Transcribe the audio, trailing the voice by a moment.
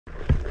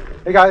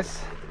Hey guys,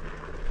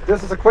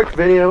 this is a quick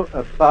video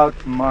about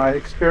my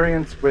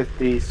experience with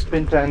the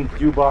Spintend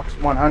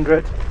UBox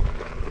 100.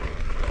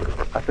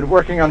 I've been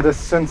working on this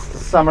since the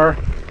summer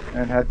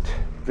and had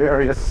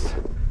various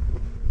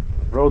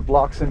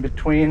roadblocks in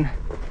between,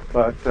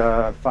 but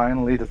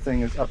finally the thing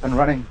is up and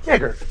running.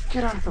 Jaeger,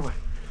 get out of the way.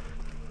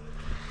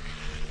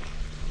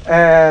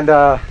 And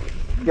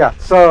yeah,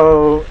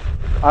 so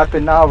I've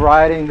been now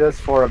riding this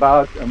for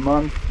about a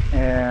month,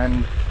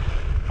 and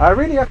I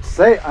really have to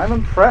say I'm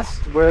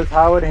impressed with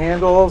how it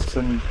handles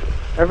and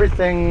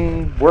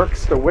everything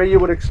works the way you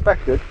would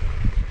expect it.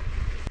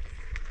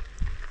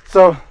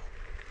 So,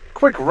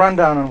 quick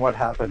rundown on what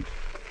happened.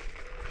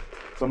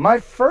 So my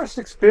first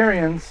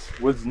experience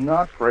was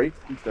not great.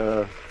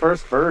 The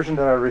first version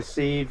that I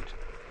received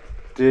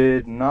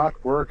did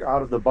not work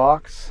out of the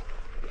box,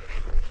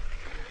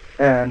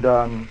 and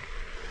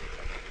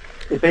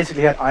it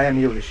basically had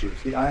IMU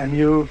issues. The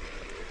IMU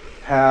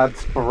had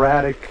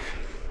sporadic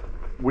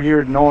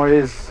weird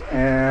noise,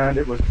 and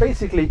it was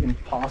basically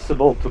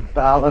impossible to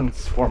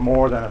balance for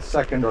more than a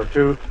second or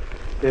two.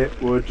 It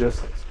would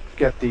just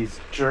get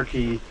these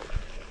jerky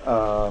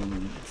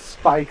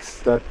spikes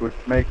that would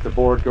make the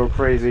board go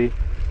crazy.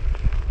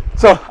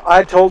 So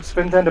I told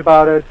Spintend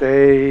about it.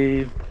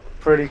 They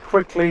pretty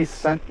quickly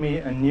sent me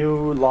a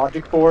new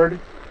logic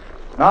board.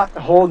 Not a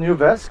whole new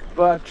VESC,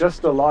 but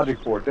just a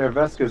logic board. Their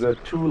VESC is a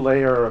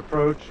two-layer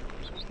approach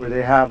where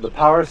they have the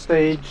power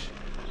stage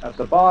at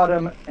the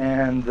bottom,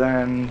 and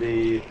then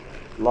the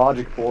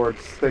logic board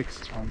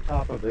sticks on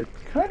top of it,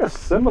 kind of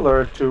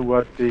similar to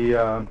what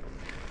the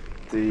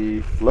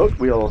float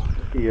wheel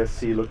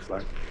ESC looks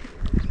like.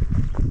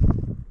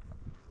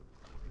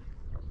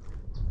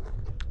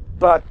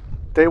 But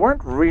they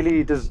weren't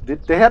really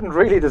they hadn't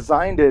really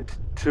designed it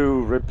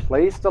to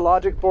replace the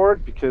logic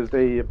board, because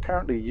they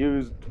apparently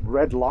used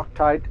red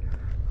Loctite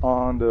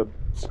on the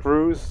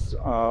screws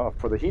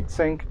for the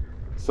heatsink.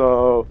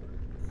 So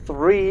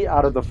 3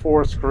 out of the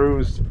 4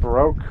 screws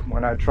broke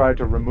when I tried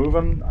to remove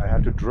them. I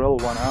had to drill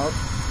one out.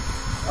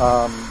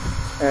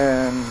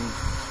 And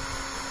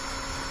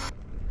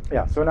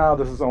yeah, so now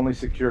this is only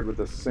secured with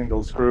a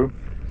single screw.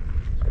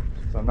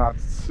 So I'm not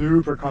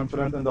super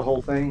confident in the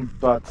whole thing,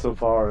 but so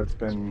far it's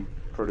been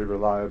pretty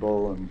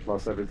reliable, and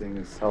plus everything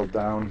is held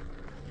down.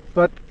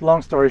 But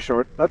long story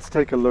short, let's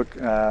take a look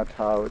at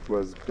how it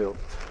was built.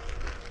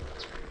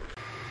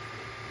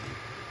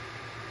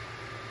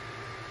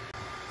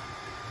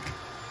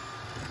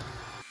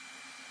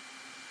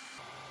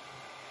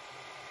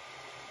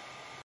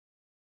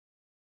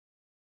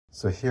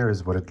 So here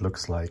is what it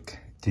looks like.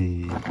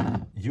 The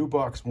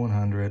UBox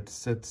 100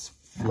 sits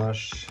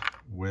flush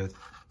with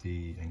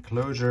the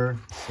enclosure,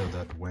 so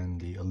that when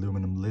the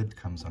aluminum lid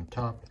comes on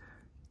top,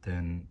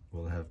 then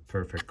we'll have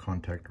perfect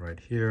contact right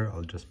here.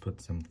 I'll just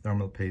put some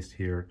thermal paste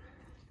here,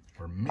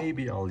 or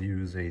maybe I'll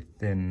use a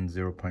thin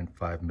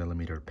 0.5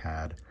 millimeter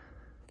pad,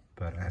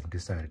 but I haven't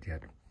decided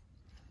yet.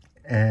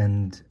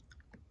 And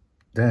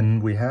then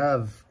we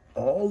have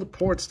all the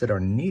ports that are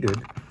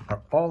needed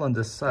are all on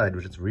this side,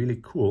 which is really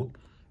cool,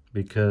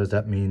 because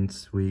that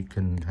means we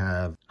can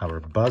have our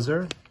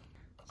buzzer.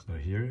 So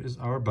here is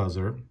our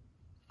buzzer.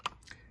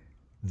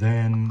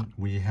 Then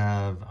we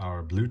have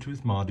our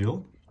Bluetooth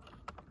module.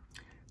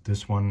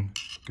 This one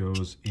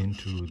goes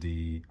into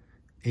the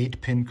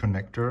 8-pin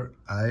connector.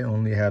 I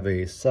only have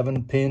a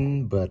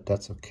 7-pin, but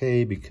that's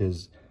okay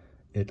because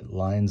it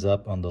lines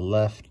up on the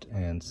left,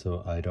 and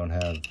so I don't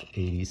have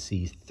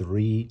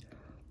ADC3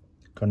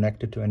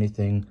 connected to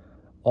anything.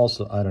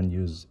 Also, I don't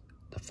use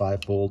the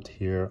 5-volt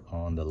here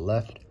on the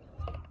left,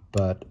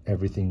 but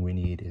everything we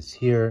need is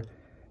here,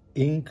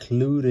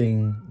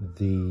 including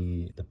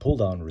the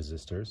pull-down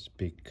resistors,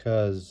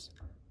 because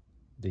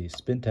the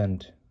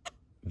Spintend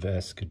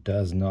VESC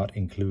does not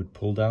include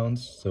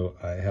pull-downs, so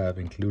I have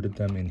included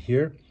them in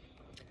here.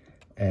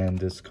 And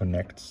this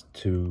connects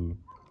to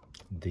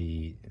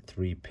the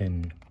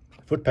 3-pin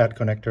footpad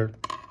connector.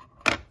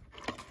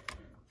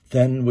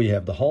 Then we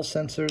have the Hall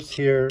sensors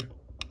here,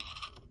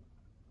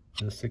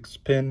 the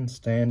 6-pin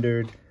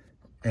standard,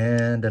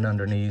 and then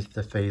underneath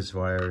the phase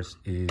wires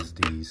is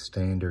the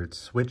standard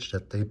switch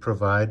that they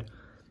provide.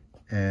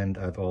 And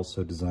I've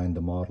also designed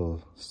the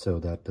model so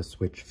that the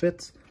switch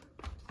fits.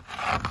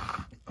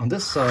 On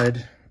this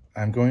side,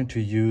 I'm going to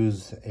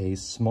use a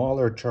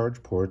smaller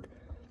charge port,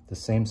 the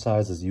same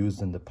size as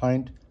used in the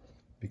Pint,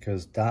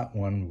 because that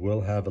one will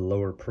have a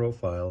lower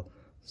profile,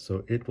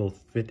 so it will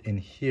fit in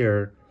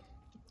here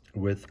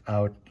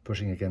without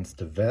pushing against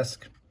the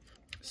VESC.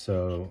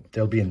 So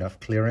there'll be enough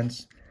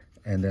clearance,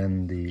 and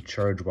then the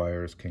charge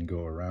wires can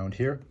go around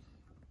here.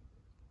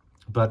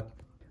 But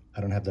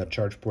I don't have that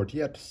charge port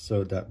yet,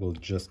 so that will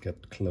just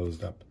get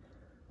closed up.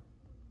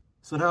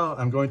 So now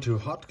I'm going to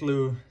hot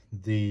glue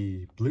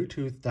the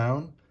Bluetooth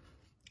down.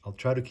 I'll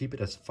try to keep it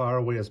as far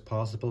away as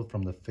possible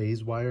from the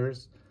phase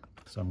wires.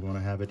 So I'm going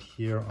to have it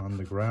here on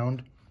the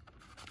ground,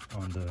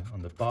 on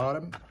the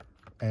bottom,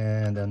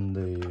 and then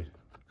the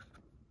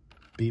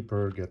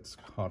beeper gets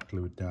hot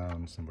glued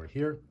down somewhere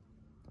here,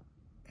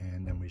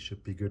 and then we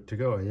should be good to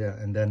go. Yeah,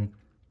 and then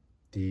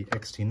the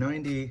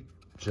XT90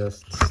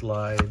 just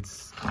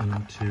slides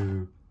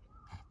into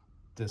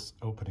this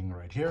opening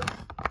right here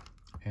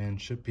and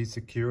should be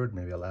secured.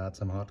 Maybe I'll add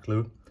some hot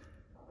glue.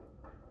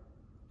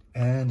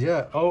 And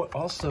yeah, oh,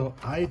 also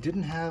I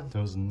didn't have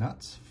those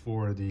nuts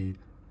for the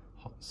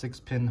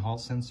 6-pin hall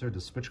sensor, the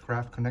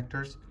switchcraft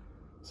connectors.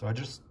 So I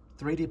just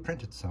 3D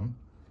printed some,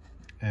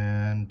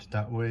 and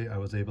that way I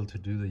was able to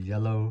do the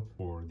yellow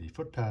for the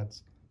foot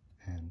pads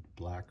and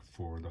black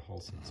for the hall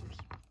sensors.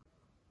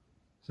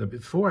 So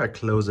before I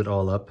close it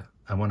all up,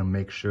 I want to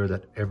make sure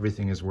that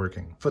everything is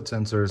working. Foot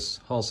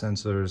sensors, hall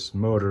sensors,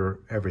 motor,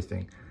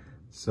 everything.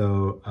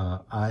 So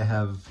I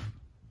have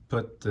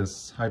put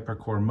this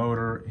hypercore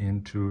motor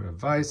into a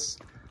vise.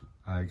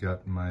 I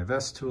got my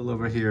VESC tool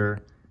over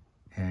here,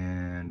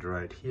 and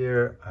right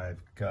here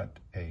I've got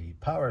a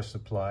power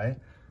supply.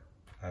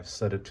 I've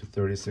set it to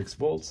 36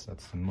 volts,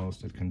 that's the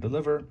most it can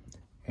deliver,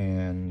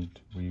 and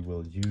we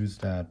will use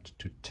that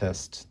to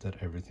test that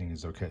everything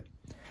is okay.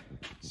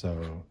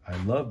 So I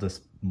love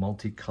this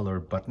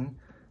multicolor button.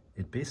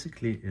 It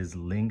basically is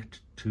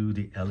linked to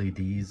the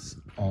LEDs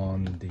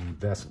on the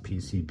VESC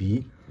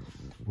PCB,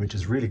 which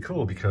is really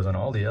cool because on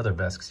all the other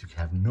VESCs you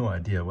have no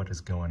idea what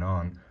is going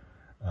on.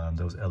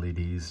 Those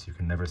LEDs, you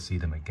can never see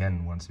them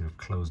again once you've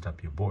closed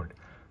up your board.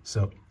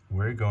 So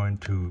we're going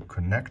to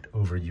connect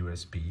over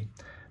USB.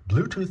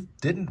 Bluetooth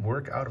didn't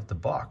work out of the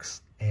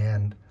box,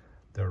 and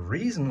the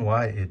reason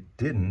why it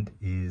didn't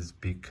is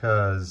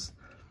because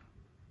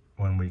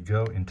when we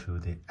go into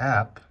the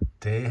app,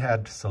 they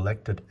had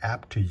selected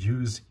app to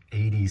use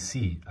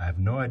ADC. I have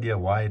no idea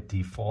why it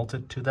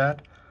defaulted to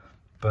that,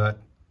 but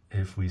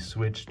if we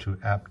switch to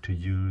app to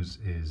use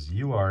is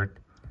UART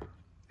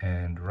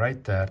and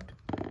write that,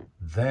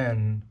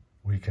 then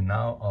we can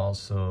now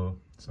also,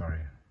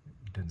 sorry,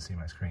 you didn't see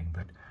my screen,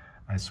 but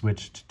I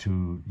switched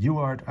to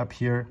UART up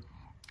here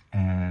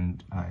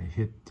and I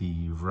hit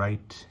the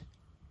right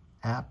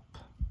app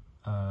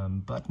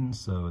button,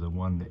 so the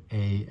one, the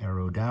A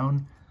arrow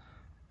down.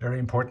 Very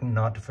important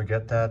not to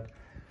forget that.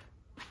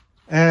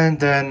 And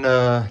then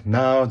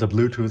now the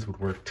Bluetooth would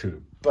work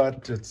too,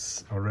 but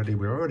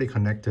we're already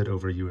connected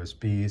over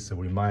USB, so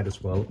we might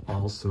as well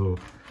also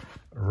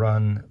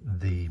run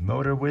the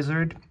motor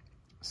wizard.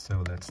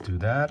 So let's do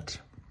that.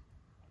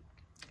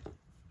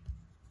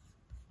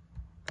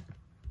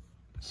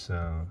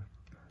 So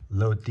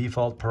load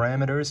default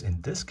parameters. In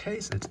this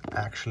case, it's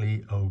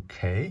actually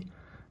okay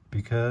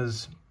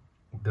because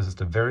this is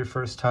the very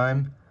first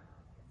time,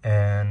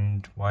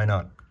 and why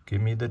not?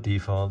 Give me the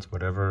defaults,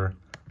 whatever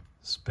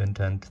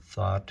Spintend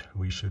thought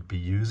we should be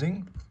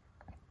using.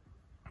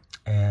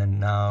 And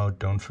now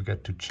don't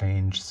forget to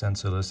change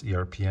sensorless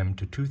ERPM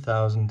to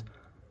 2000,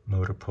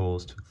 motor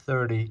poles to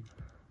 30.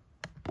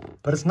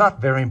 But it's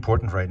not very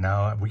important right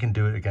now. We can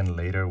do it again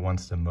later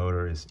once the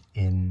motor is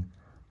in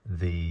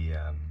the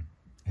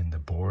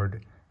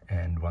board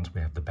and once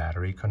we have the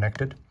battery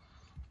connected.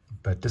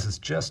 But this is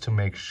just to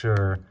make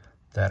sure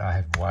that I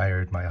have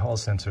wired my hall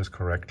sensors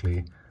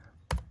correctly.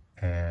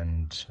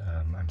 And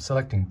I'm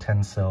selecting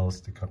 10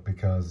 cells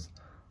because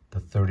the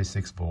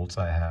 36 volts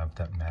I have,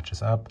 that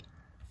matches up.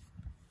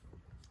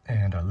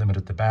 And I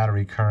limited the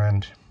battery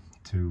current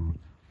to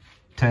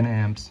 10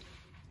 amps.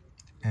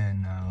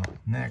 And now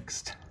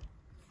next,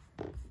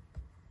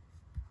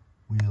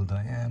 wheel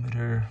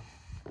diameter.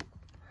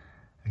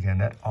 Again,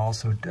 that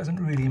also doesn't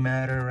really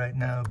matter right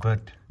now, but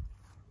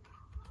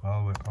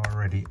well, we've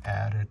already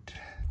added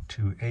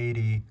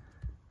 280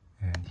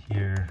 and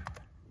here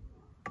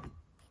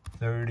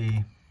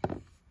 30.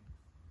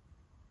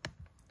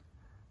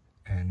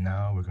 And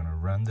now we're going to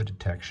run the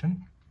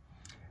detection.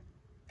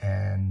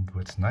 And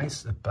what's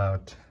nice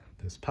about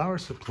this power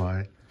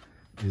supply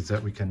is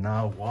that we can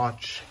now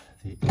watch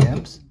the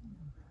amps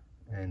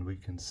and we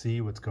can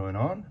see what's going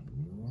on.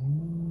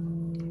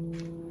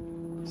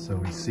 So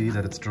we see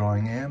that it's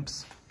drawing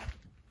amps.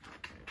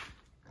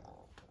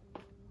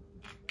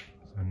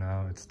 So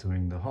now it's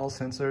doing the hall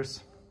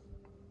sensors.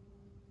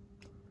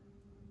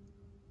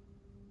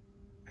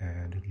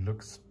 And it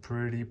looks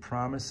pretty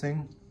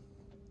promising.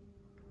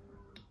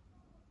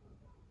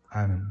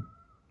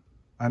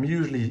 I'm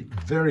usually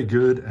very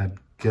good at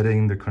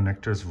getting the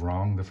connectors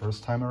wrong the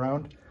first time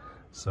around,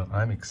 so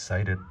I'm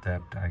excited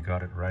that I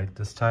got it right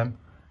this time.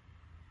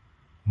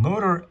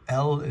 Motor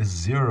L is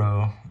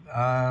 0.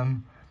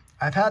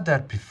 I've had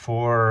that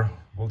before.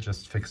 We'll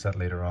just fix that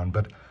later on,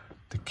 but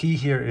the key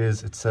here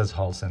is it says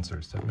hall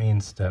sensors. That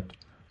means that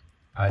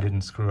I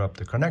didn't screw up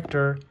the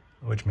connector,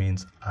 which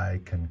means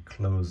I can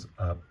close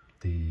up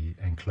the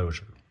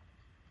enclosure.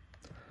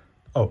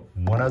 Oh,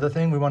 one other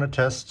thing we want to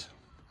test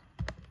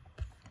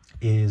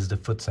is the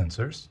foot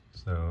sensors.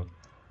 So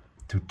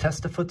to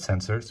test the foot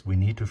sensors, we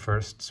need to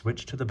first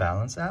switch to the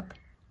balance app.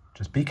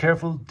 Just be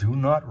careful, do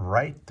not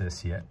write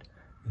this yet.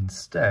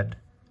 Instead,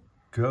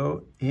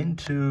 go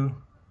into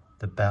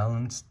the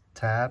balance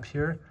tab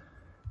here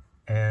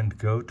and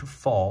go to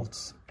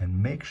faults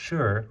and make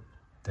sure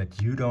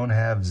that you don't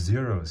have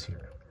zeros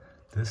here.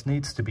 This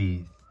needs to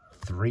be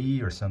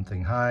 3 or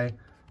something high,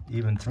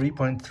 even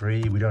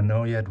 3.3. We don't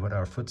know yet what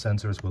our foot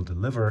sensors will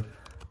deliver.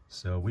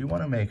 So we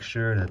want to make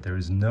sure that there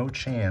is no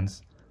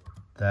chance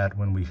that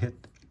when we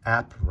hit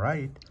app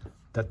right,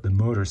 that the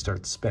motor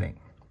starts spinning,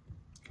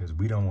 because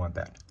we don't want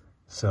that.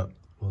 So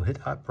we'll hit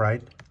app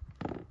right.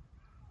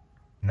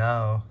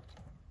 Now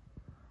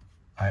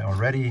I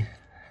already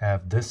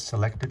have this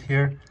selected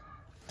here,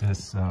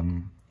 this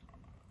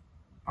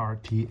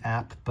RT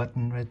app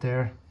button right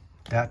there.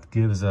 That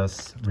gives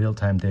us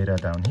real-time data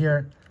down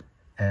here.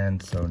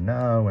 And so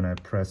now when I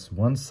press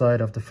one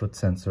side of the foot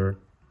sensor,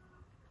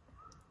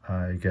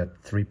 I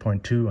get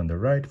 3.2 on the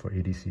right for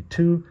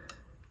ADC2.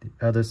 The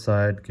other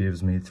side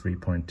gives me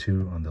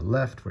 3.2 on the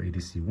left for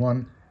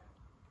ADC1.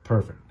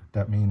 Perfect.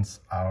 That means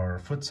our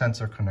foot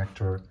sensor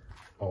connector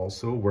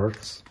also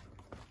works,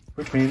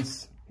 which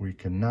means we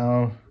can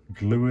now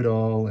glue it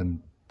all and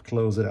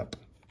close it up.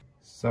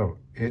 So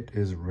it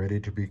is ready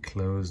to be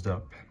closed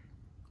up.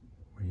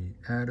 We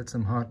added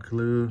some hot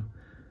glue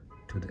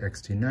to the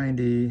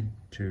XT90,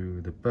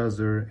 to the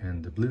buzzer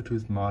and the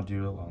Bluetooth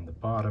module on the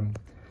bottom,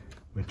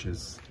 which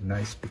is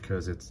nice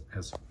because it's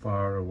as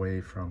far away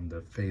from the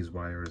phase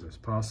wires as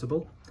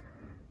possible.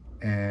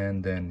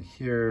 And then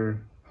here,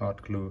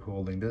 hot glue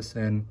holding this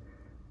in,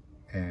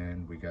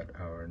 and we got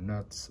our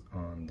nuts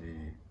on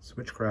the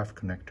switchcraft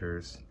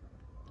connectors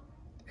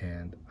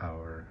and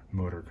our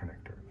motor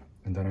connector.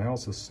 And then I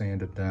also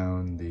sanded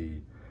down the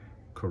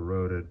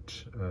corroded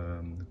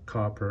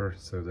copper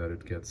so that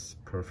it gets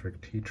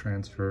perfect heat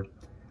transfer.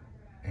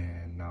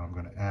 And now I'm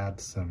going to add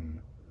some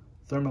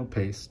thermal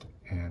paste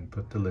and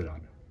put the lid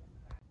on.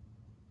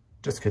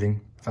 Just kidding,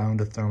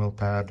 found a thermal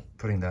pad,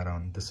 putting that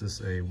on. This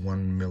is a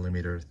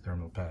 1mm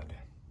thermal pad.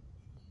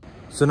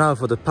 So now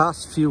for the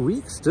past few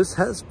weeks, this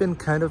has been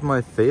kind of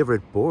my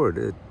favorite board.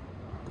 It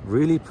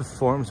really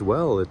performs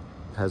well. It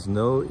has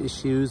no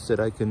issues that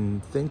I can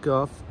think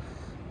of.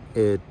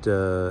 It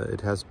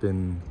has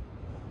been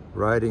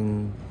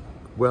riding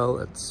well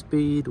at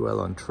speed, well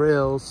on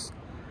trails.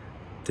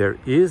 There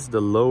is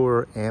the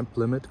lower amp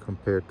limit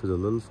compared to the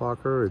little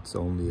Fokker. It's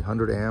only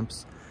 100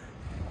 amps.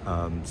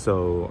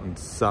 So on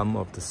some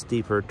of the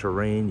steeper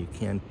terrain, you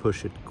can't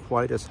push it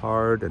quite as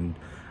hard. And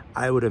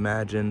I would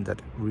imagine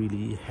that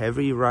really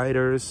heavy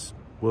riders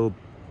will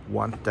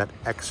want that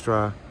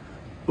extra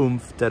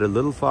oomph that a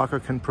little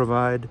Fokker can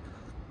provide.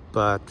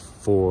 But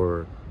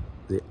for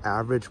the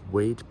average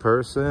weight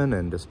person,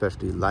 and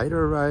especially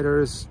lighter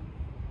riders,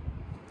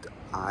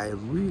 I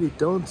really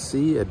don't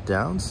see a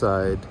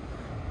downside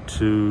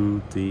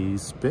to the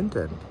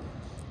Spintend.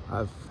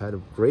 I've had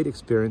a great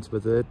experience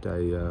with it.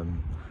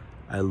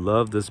 I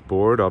love this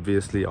board,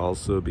 obviously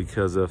also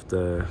because of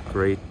the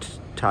great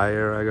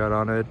tire I got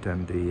on it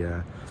and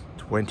the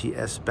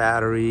 20S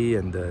battery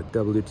and the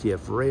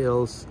WTF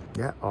rails.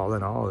 Yeah, all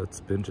in all,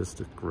 it's been just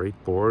a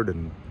great board,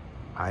 and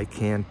I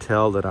can't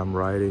tell that I'm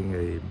riding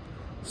a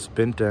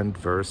Spintend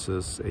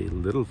versus a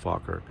little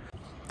Fokker.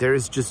 There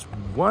is just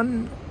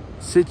one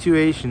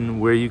situation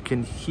where you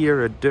can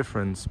hear a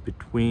difference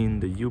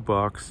between the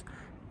UBox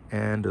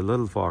and a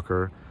little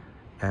Fokker,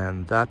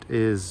 and that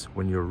is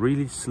when you're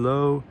really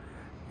slow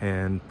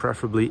and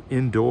preferably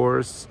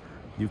indoors,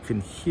 you can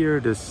hear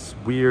this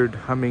weird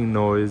humming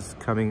noise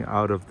coming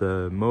out of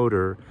the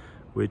motor,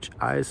 which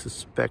I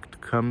suspect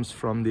comes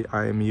from the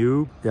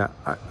IMU. Yeah,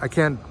 I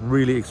can't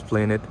really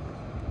explain it,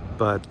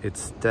 but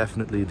it's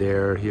definitely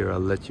there. Here, I'll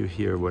let you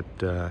hear what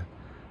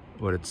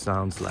it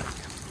sounds like.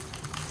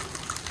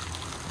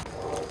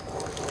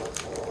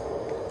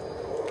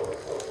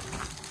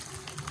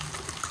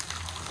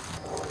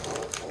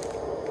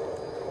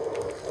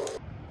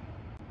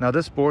 Now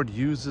this board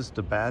uses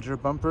the Badger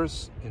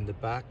bumpers in the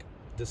back.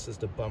 This is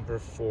the bumper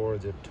for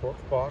the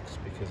torque box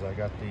because I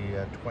got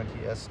the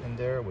 20S in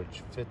there,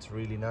 which fits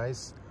really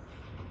nice.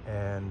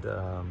 And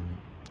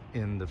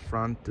in the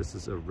front, this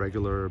is a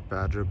regular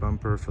Badger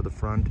bumper for the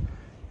front.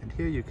 And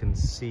here you can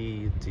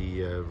see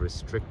the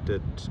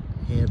restricted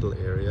handle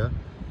area.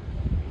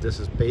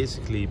 This is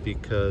basically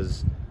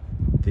because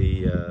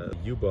the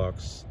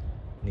UBox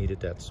needed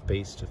that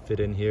space to fit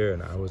in here,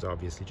 and I was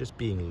obviously just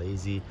being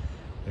lazy,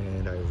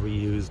 and I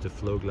reused the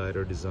flow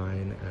glider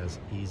design as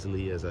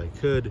easily as I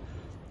could,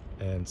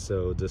 and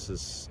so this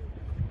is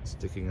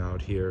sticking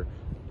out here.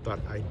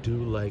 But I do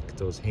like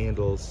those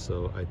handles,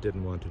 so I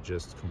didn't want to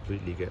just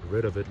completely get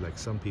rid of it like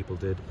some people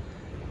did,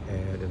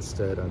 and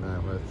instead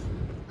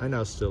I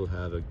now still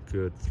have a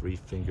good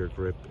 3-finger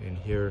grip in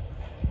here,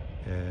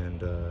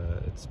 and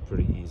it's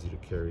pretty easy to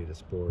carry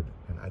this board,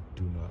 and I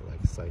do not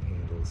like side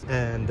handles.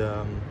 And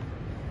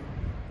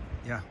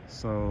yeah,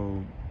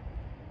 so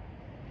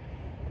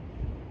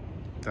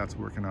that's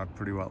working out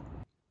pretty well.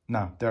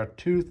 Now, there are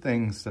two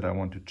things that I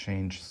want to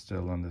change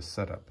still on this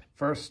setup.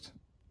 First,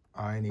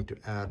 I need to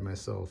add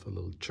myself a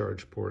little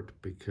charge port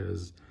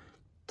because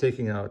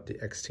taking out the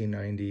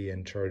XT90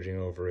 and charging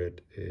over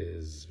it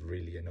is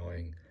really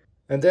annoying.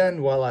 And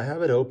then while I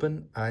have it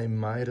open, I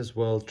might as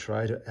well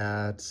try to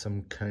add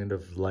some kind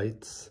of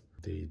lights.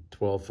 The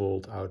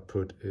 12-volt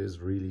output is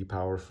really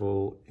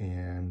powerful,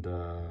 and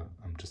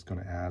I'm just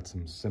gonna add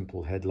some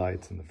simple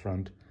headlights in the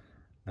front.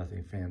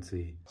 Nothing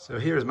fancy. So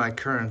here's my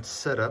current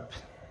setup,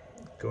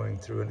 going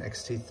through an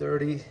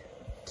XT30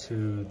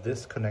 to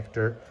this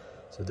connector.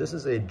 So this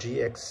is a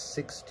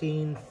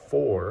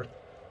GX16-4.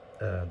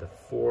 The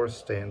 4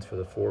 stands for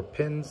the 4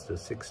 pins, the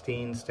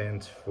 16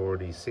 stands for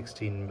the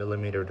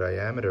 16mm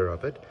diameter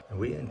of it. And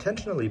we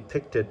intentionally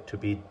picked it to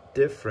be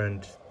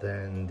different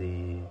than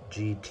the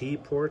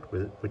GT port,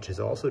 which is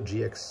also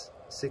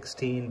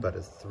GX16 but a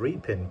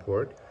 3-pin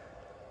port,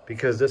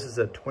 because this is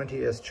a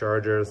 20S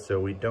charger, so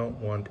we don't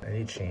want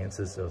any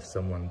chances of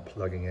someone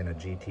plugging in a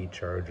GT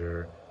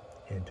charger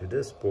into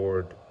this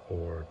board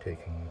or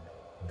taking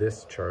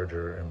this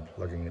charger and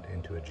plugging it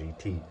into a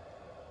GT.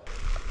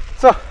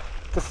 So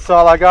this is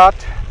all I got.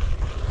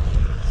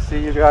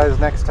 See you guys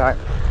next time.